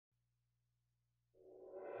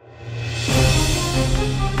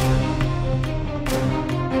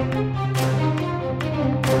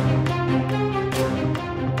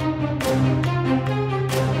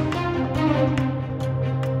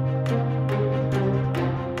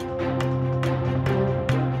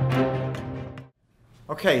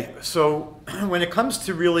Okay, so when it comes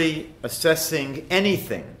to really assessing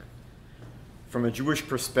anything from a Jewish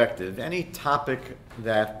perspective, any topic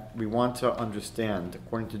that we want to understand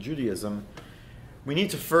according to Judaism, we need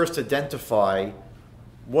to first identify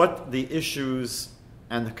what the issues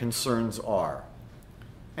and the concerns are.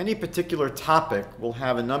 Any particular topic will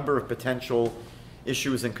have a number of potential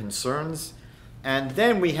issues and concerns, and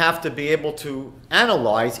then we have to be able to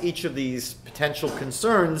analyze each of these potential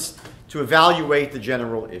concerns to evaluate the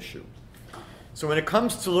general issue. So when it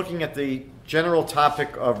comes to looking at the general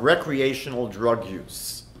topic of recreational drug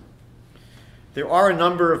use, there are a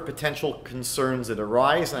number of potential concerns that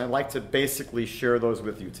arise, and I'd like to basically share those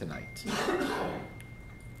with you tonight.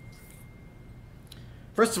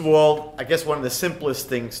 First of all, I guess one of the simplest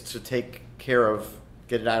things to take care of,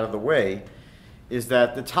 get it out of the way, is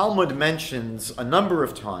that the Talmud mentions a number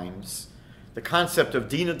of times the concept of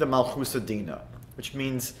dina de malchusa dina, which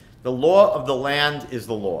means the law of the land is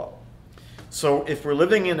the law. So if we're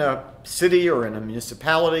living in a city or in a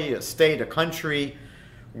municipality, a state, a country,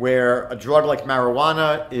 where a drug like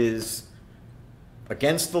marijuana is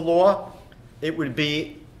against the law, it would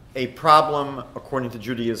be a problem according to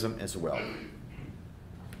Judaism as well.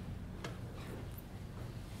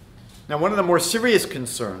 Now, one of the more serious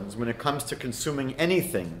concerns when it comes to consuming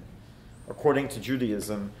anything according to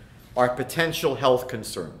Judaism are potential health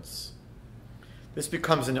concerns. This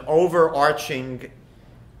becomes an overarching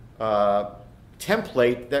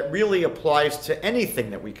template that really applies to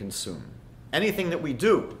anything that we consume, anything that we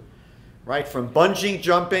do, right? From bungee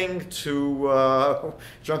jumping to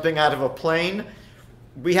jumping out of a plane.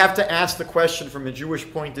 We have to ask the question from a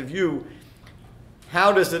Jewish point of view,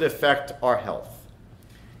 how does it affect our health?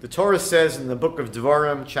 The Torah says in the book of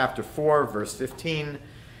Devarim, chapter 4, verse 15,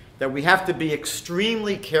 that we have to be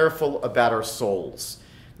extremely careful about our souls.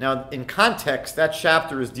 Now, in context, that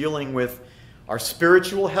chapter is dealing with our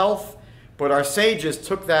spiritual health, but our sages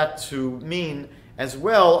took that to mean as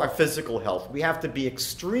well our physical health. We have to be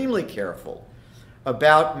extremely careful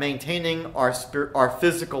about maintaining our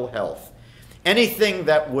physical health. Anything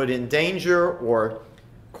that would endanger or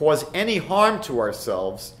cause any harm to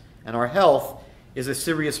ourselves and our health is a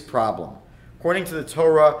serious problem. According to the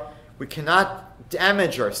Torah, we cannot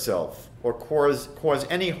damage ourselves or cause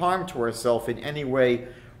any harm to ourselves in any way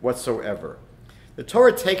whatsoever. The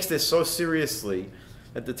Torah takes this so seriously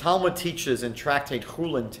that the Talmud teaches in Tractate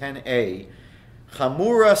Chulin 10a,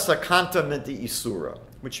 Chamura sakanta midi isura,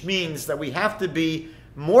 which means that we have to be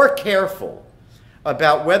more careful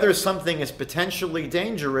about whether something is potentially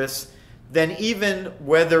dangerous than even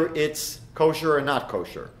whether it's kosher or not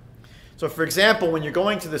kosher. So for example, when you're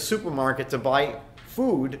going to the supermarket to buy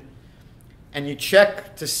food and you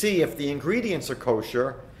check to see if the ingredients are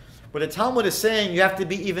kosher, what the Talmud is saying, you have to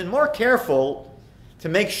be even more careful to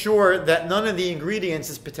make sure that none of the ingredients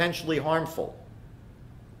is potentially harmful.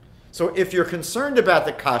 So if you're concerned about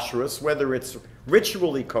the kashrus, whether it's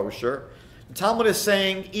ritually kosher, the Talmud is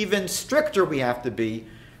saying even stricter we have to be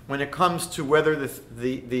when it comes to whether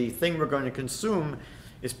the thing we're going to consume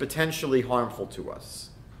is potentially harmful to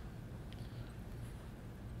us.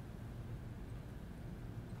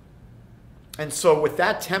 And so with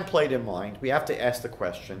that template in mind, we have to ask the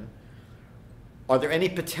question, are there any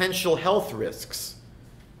potential health risks,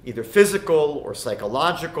 either physical or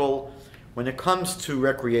psychological, when it comes to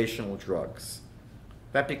recreational drugs?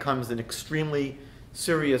 That becomes an extremely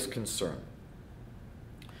serious concern.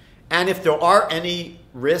 And if there are any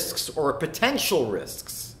risks or potential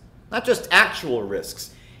risks, not just actual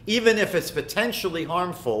risks, even if it's potentially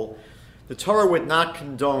harmful, the Torah would not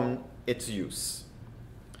condone its use.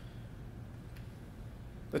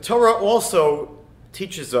 The Torah also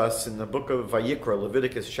teaches us in the book of Vayikra,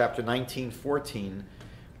 Leviticus chapter 19:14,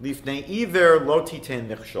 Lifnei iver lo titen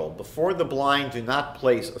michshol, before the blind do not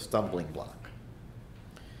place a stumbling block.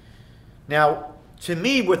 Now, to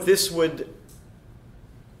me, what this would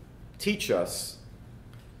teach us,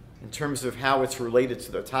 in terms of how it's related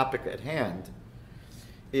to the topic at hand,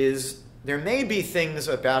 is there may be things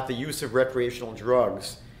about the use of recreational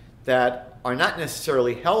drugs that are not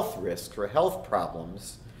necessarily health risks or health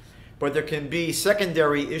problems, but there can be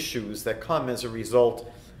secondary issues that come as a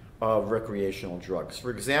result of recreational drugs. For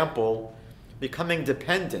example, becoming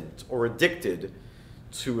dependent or addicted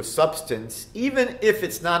to a substance, even if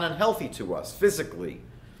it's not unhealthy to us physically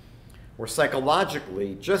or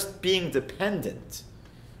psychologically, just being dependent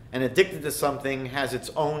and addicted to something has its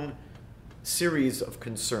own series of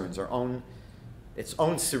concerns, its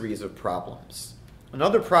own series of problems.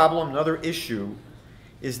 Another problem, another issue,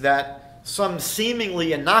 is that some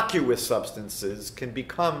seemingly innocuous substances can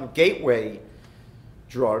become gateway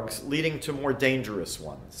drugs leading to more dangerous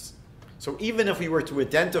ones. So even if we were to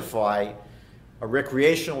identify a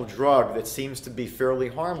recreational drug that seems to be fairly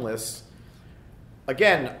harmless,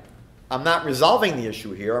 again, I'm not resolving the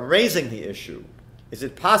issue here, I'm raising the issue. Is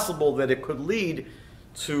it possible that it could lead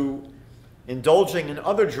to indulging in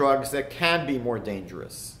other drugs that can be more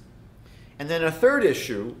dangerous? And then a third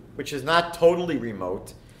issue, which is not totally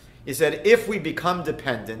remote, is that if we become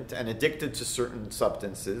dependent and addicted to certain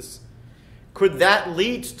substances, could that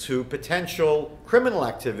lead to potential criminal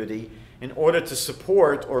activity in order to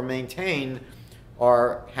support or maintain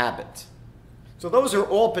our habit? So those are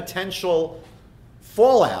all potential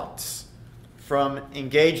fallouts from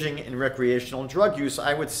engaging in recreational drug use.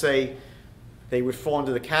 I would say they would fall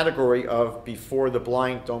into the category of before the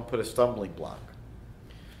blind, don't put a stumbling block.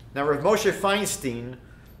 Now, Rav Moshe Feinstein,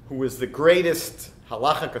 who was the greatest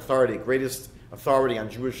halachic authority, greatest authority on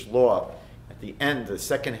Jewish law at the end, the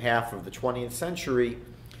second half of the 20th century,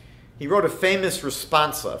 he wrote a famous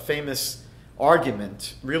responsa, a famous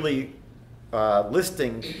argument, really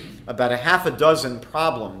listing about a half a dozen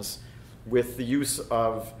problems with the use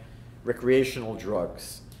of recreational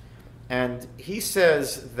drugs. And he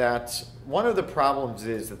says that one of the problems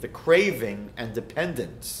is that the craving and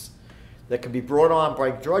dependence that can be brought on by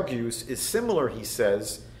drug use is similar, he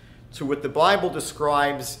says, to what the Bible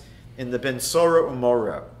describes in the Ben Sora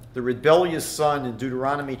Umora, the rebellious son in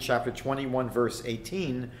Deuteronomy chapter 21, verse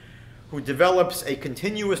 18, who develops a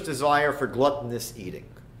continuous desire for gluttonous eating.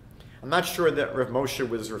 I'm not sure that Rav Moshe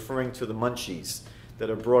was referring to the munchies that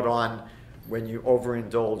are brought on when you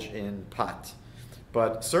overindulge in pot.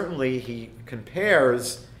 But certainly he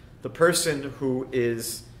compares the person who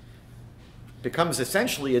becomes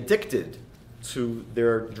essentially addicted to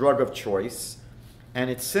their drug of choice, and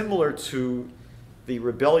it's similar to the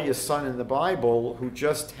rebellious son in the Bible who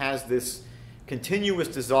just has this continuous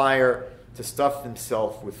desire to stuff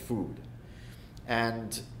himself with food.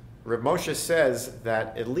 And Rav Moshe says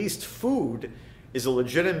that at least food is a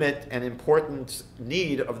legitimate and important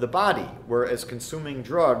need of the body, whereas consuming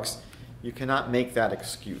drugs, you cannot make that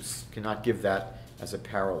excuse, cannot give that as a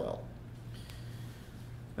parallel.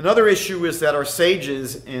 Another issue is that our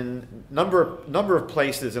sages in number of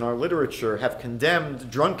places in our literature have condemned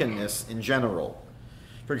drunkenness in general.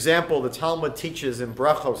 For example, the Talmud teaches in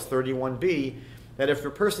Brachos 31b that if a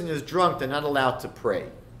person is drunk, they're not allowed to pray.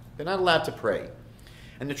 They're not allowed to pray.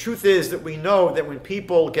 And the truth is that we know that when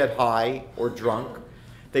people get high or drunk,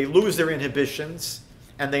 they lose their inhibitions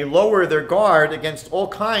and they lower their guard against all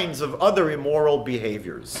kinds of other immoral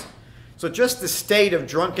behaviors. So just the state of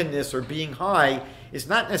drunkenness or being high is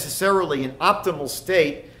not necessarily an optimal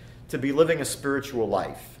state to be living a spiritual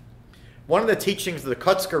life. One of the teachings of the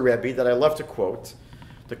Kotzker Rebbe that I love to quote,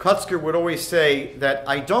 the Kotzker would always say that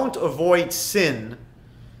I don't avoid sin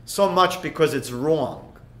so much because it's wrong.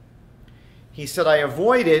 He said, I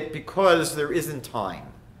avoid it because there isn't time.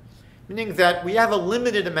 Meaning that we have a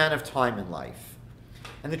limited amount of time in life.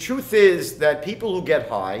 And the truth is that people who get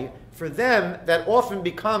high, for them, that often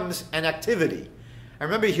becomes an activity. I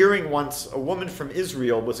remember hearing once a woman from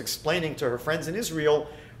Israel was explaining to her friends in Israel,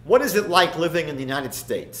 what is it like living in the United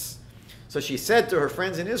States? So she said to her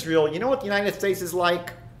friends in Israel, you know what the United States is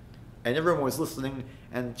like? And everyone was listening,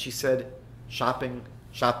 and she said, shopping,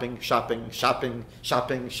 shopping, shopping, shopping,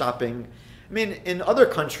 shopping, shopping. I mean, in other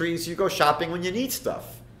countries, you go shopping when you need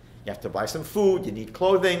stuff. You have to buy some food, you need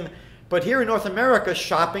clothing. But here in North America,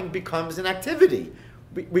 shopping becomes an activity.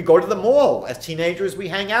 We go to the mall. As teenagers, we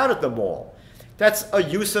hang out at the mall. That's a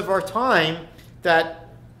use of our time that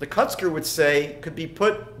the Kotzker would say could be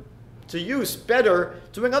put to use better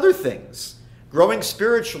doing other things. Growing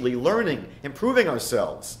spiritually, learning, improving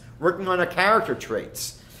ourselves, working on our character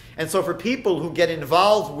traits. And so for people who get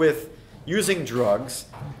involved with using drugs,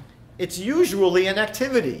 it's usually an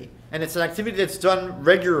activity. And it's an activity that's done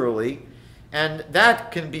regularly. And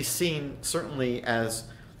that can be seen certainly as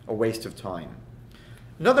a waste of time.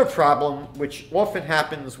 Another problem, which often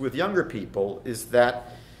happens with younger people, is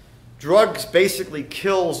that drugs basically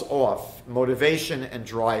kills off motivation and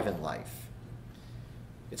drive in life.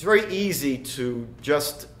 It's very easy to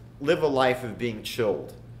just live a life of being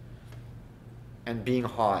chilled and being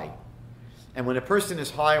high. And when a person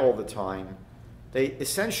is high all the time, they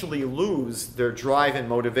essentially lose their drive and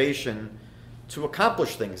motivation to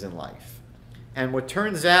accomplish things in life. And what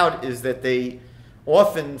turns out is that they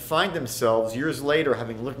often find themselves years later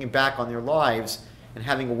looking back on their lives and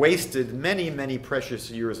having wasted many, many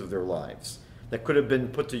precious years of their lives that could have been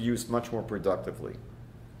put to use much more productively.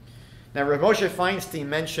 Now, Rav Moshe Feinstein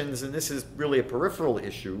mentions, and this is really a peripheral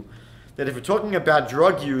issue, that if we're talking about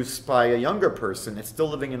drug use by a younger person that's still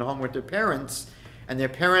living in a home with their parents, and their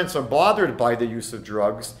parents are bothered by the use of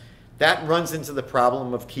drugs, That runs into the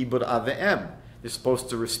problem of kibud av ve'em. They're supposed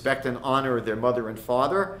to respect and honor their mother and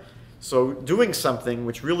father. So doing something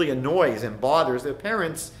which really annoys and bothers their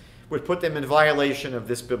parents would put them in violation of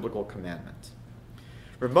this biblical commandment.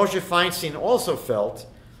 Rav Moshe Feinstein also felt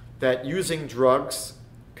that using drugs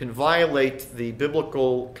can violate the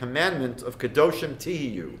biblical commandment of Kedoshim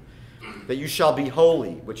Tihiyu, that you shall be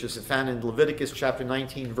holy, which is found in Leviticus chapter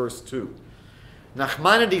 19, verse 2.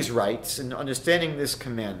 Nachmanides writes, in understanding this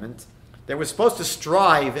commandment, that we're supposed to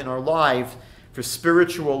strive in our life for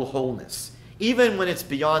spiritual wholeness, even when it's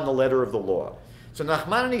beyond the letter of the law. So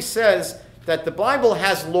Nachmanides says that the Bible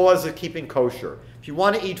has laws of keeping kosher. If you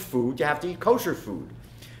want to eat food, you have to eat kosher food.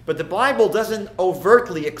 But the Bible doesn't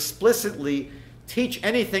overtly, explicitly teach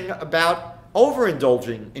anything about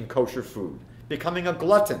overindulging in kosher food, becoming a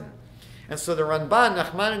glutton. And so the Ramban,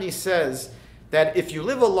 Nachmanides, says that if you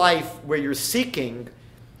live a life where you're seeking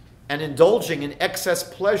and indulging in excess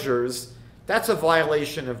pleasures, that's a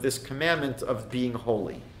violation of this commandment of being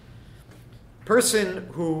holy. Person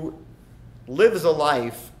who lives a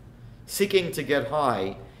life seeking to get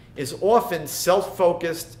high is often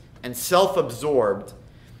self-focused and self-absorbed,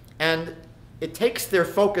 and it takes their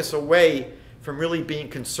focus away from really being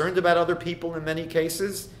concerned about other people in many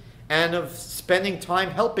cases and of spending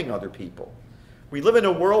time helping other people. We live in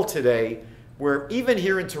a world today where even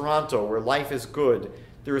here in Toronto, where life is good,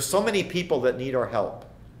 there are so many people that need our help.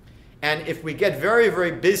 And if we get very,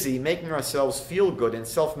 very busy making ourselves feel good and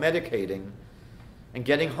self-medicating and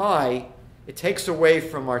getting high, it takes away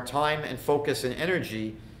from our time and focus and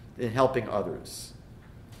energy in helping others.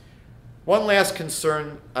 One last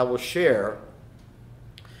concern I will share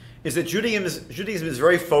is that Judaism is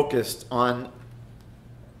very focused on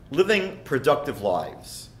living productive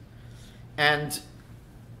lives. And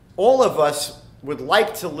all of us would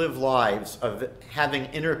like to live lives of having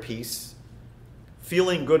inner peace,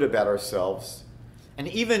 feeling good about ourselves, and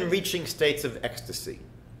even reaching states of ecstasy.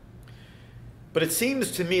 But it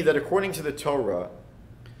seems to me that according to the Torah,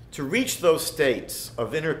 to reach those states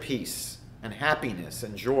of inner peace and happiness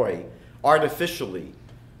and joy artificially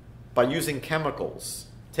by using chemicals,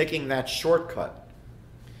 taking that shortcut,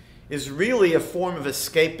 is really a form of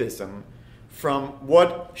escapism from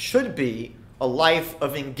what should be a life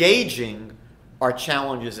of engaging our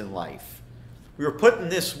challenges in life. We were put in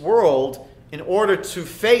this world in order to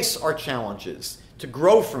face our challenges, to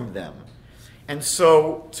grow from them. And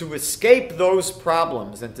so to escape those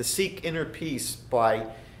problems and to seek inner peace by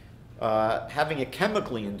having it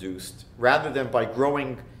chemically induced rather than by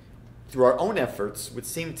growing through our own efforts would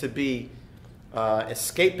seem to be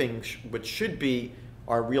escaping what should be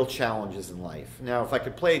our real challenges in life. Now, if I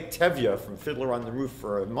could play Tevye from Fiddler on the Roof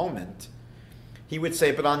for a moment, he would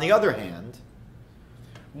say, but on the other hand,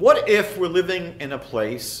 what if we're living in a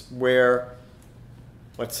place where,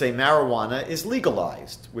 let's say, marijuana is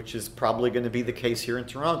legalized, which is probably going to be the case here in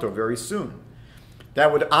Toronto very soon?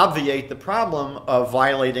 That would obviate the problem of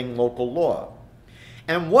violating local law.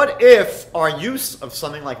 And what if our use of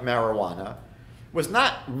something like marijuana was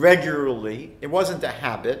not regularly, it wasn't a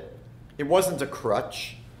habit, it wasn't a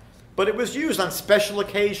crutch, but it was used on special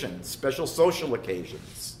occasions, special social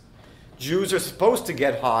occasions. Jews are supposed to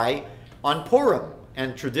get high on Purim,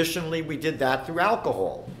 and traditionally we did that through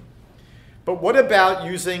alcohol. But what about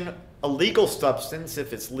using a legal substance,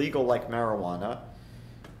 if it's legal like marijuana,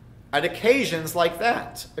 at occasions like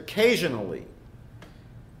that, occasionally?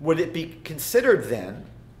 Would it be considered then,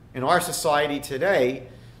 in our society today,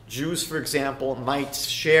 Jews, for example, might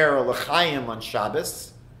share a l'chaim on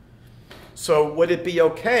Shabbos? So would it be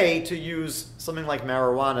okay to use something like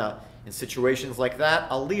marijuana in situations like that?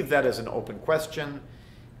 I'll leave that as an open question,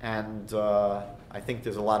 and I think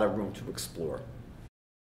there's a lot of room to explore.